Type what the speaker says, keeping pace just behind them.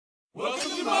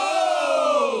Welcome to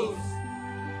Moe's!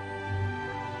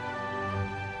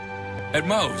 At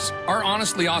Moe's, our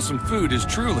honestly awesome food is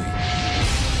truly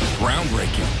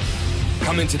groundbreaking.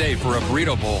 Come in today for a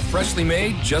burrito bowl freshly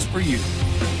made just for you.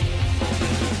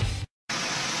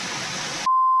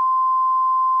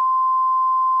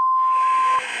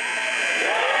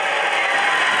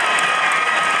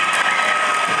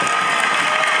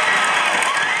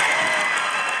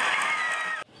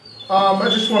 I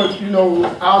just want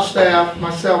to, our staff,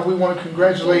 myself, we want to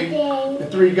congratulate the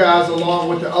three guys along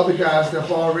with the other guys that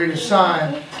have already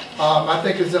signed. I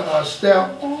think it's a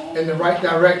step in the right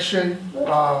direction.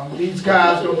 These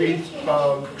guys will be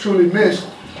truly missed,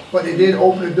 but it did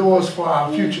open the doors for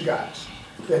our future guys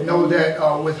that know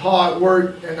that with hard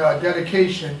work and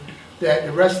dedication that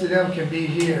the rest of them can be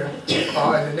here in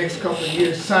the next couple of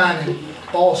years signing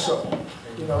also.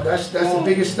 That's the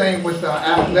biggest thing with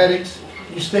athletics.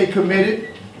 You stay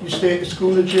committed, you stay at the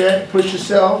school that you're at, push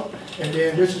yourself, and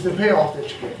then this is the payoff that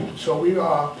you get.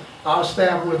 So our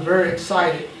staff was very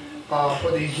excited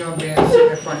for these young men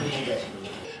sitting in front of you today.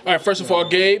 All right, first of all,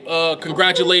 Gabe,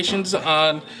 congratulations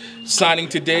on signing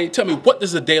today. Tell me, what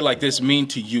does a day like this mean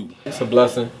to you? It's a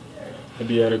blessing to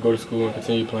be able to go to school and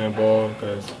continue playing ball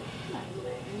because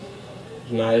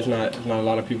it's not a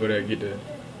lot of people that get to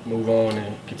move on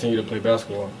and continue to play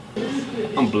basketball.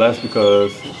 I'm blessed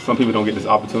because some people don't get this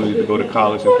opportunity to go to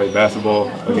college and play basketball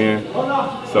again.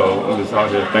 So I'm just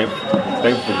out here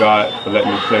thankful for God for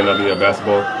letting me play another year of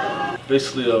basketball.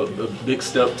 Basically a big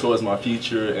step towards my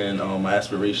future and my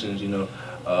aspirations.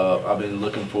 I've been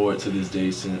looking forward to this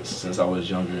day since I was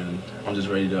younger, and I'm just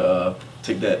ready to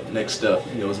take that next step.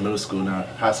 It's middle school, now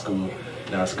high school,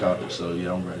 now it's college. So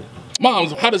yeah, I'm ready.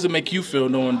 Moms, how does it make you feel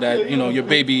knowing that your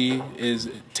baby is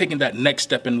taking that next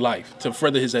step in life to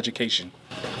further his education?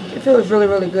 It feels really,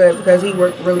 really good because he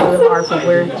worked really, really hard for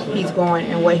where he's going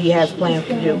and what he has planned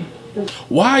to do.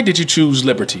 Why did you choose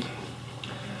Liberty?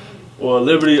 Well,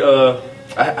 Liberty, I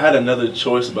had another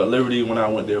choice, but Liberty, when I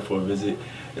went there for a visit,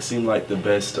 it seemed like the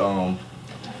best. When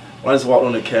I just walked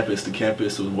on the campus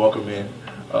was welcoming,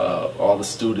 all the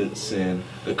students and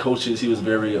the coaches. He was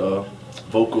very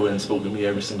vocal and spoke to me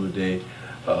every single day.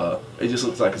 It just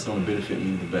looks like it's going to benefit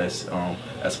me the best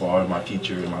as far as my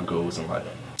future and my goals in life.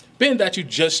 Being that you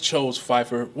just chose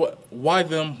Pfeiffer, why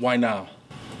them? Why now?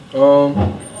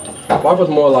 Pfeiffer's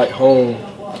more like home.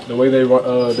 The way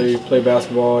they play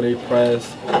basketball, they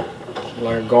press,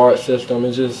 like guard system.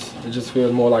 It just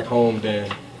feels more like home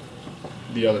than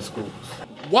the other schools.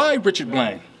 Why Richard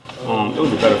Bland? It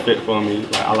was a better fit for me.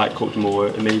 I like Coach Moore,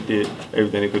 and they did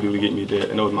everything they could do to get me there.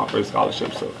 And it was my first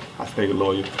scholarship, so I stayed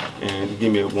loyal. And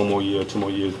give me 1 more year, 2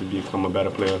 more years to become a better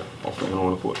player off and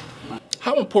on the court.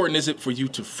 How important is it for you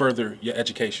to further your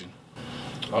education?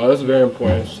 It's very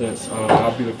important since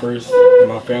I'll be the first in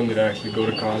my family to actually go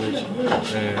to college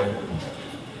and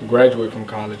graduate from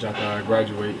college after I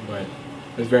graduate. But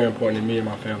it's very important to me and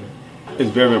my family. It's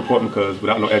very important because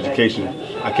without no education,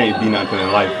 I can't be nothing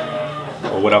in life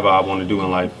or whatever I want to do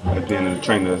in life as being a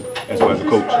trainer as well as a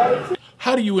coach.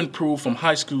 How do you improve from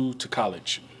high school to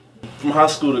college? From high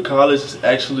school to college,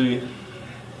 actually,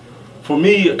 for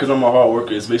me, because I'm a hard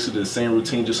worker, it's basically the same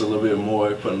routine, just a little bit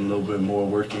more, putting a little bit more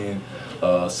work in.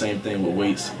 Same thing with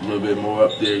weights, a little bit more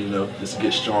up there, just to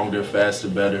get stronger, faster,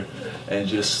 better, and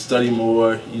just study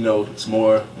more. It's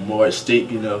more at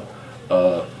stake,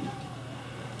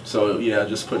 So yeah,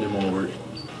 just putting in more work.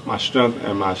 My strength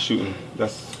and my shooting,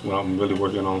 that's what I'm really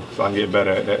working on, so I can get better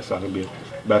at that, so I can be a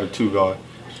better two-guard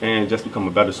and just become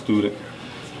a better student.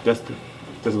 Just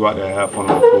go out there and have fun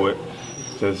on the court.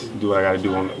 Just do what I got to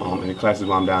do in the classes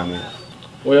while I'm down there.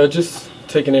 Well, just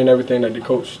taking in everything that the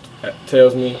coach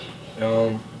tells me,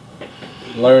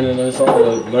 learning. It's all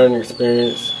a learning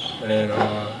experience, and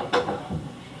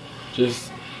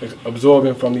just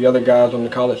absorbing from the other guys on the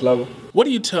college level. What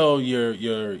do you tell your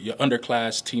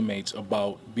underclass teammates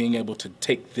about being able to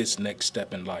take this next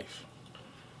step in life?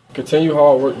 Continue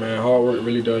hard work, man. Hard work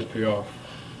really does pay off.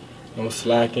 No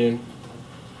slacking.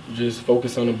 Just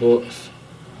focus on the books.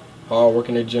 Hard work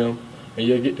in the gym, and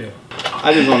you'll get there.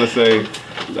 I just want to say,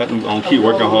 let them keep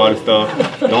working hard and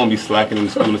stuff. Don't be slacking in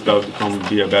the school and stuff. Become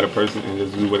be a better person and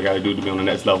just do what I got to do to be on the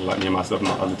next level, like me and myself and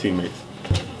my other teammates.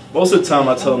 Most of the time,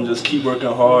 I tell them just keep working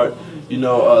hard.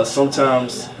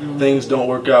 Sometimes things don't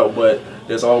work out, but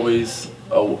there's always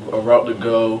a route to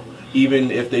go.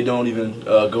 Even if they don't even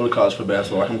go to college for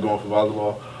basketball, like I'm going for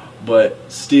volleyball. But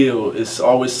still, it's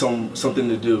always something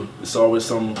to do. It's always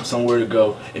somewhere to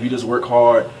go. If you just work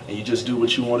hard and you just do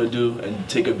what you want to do and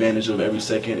take advantage of every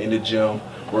second in the gym,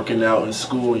 working out in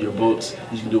school, your books,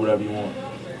 you can do whatever you want.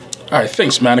 All right,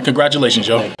 thanks, man, and congratulations,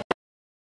 yo.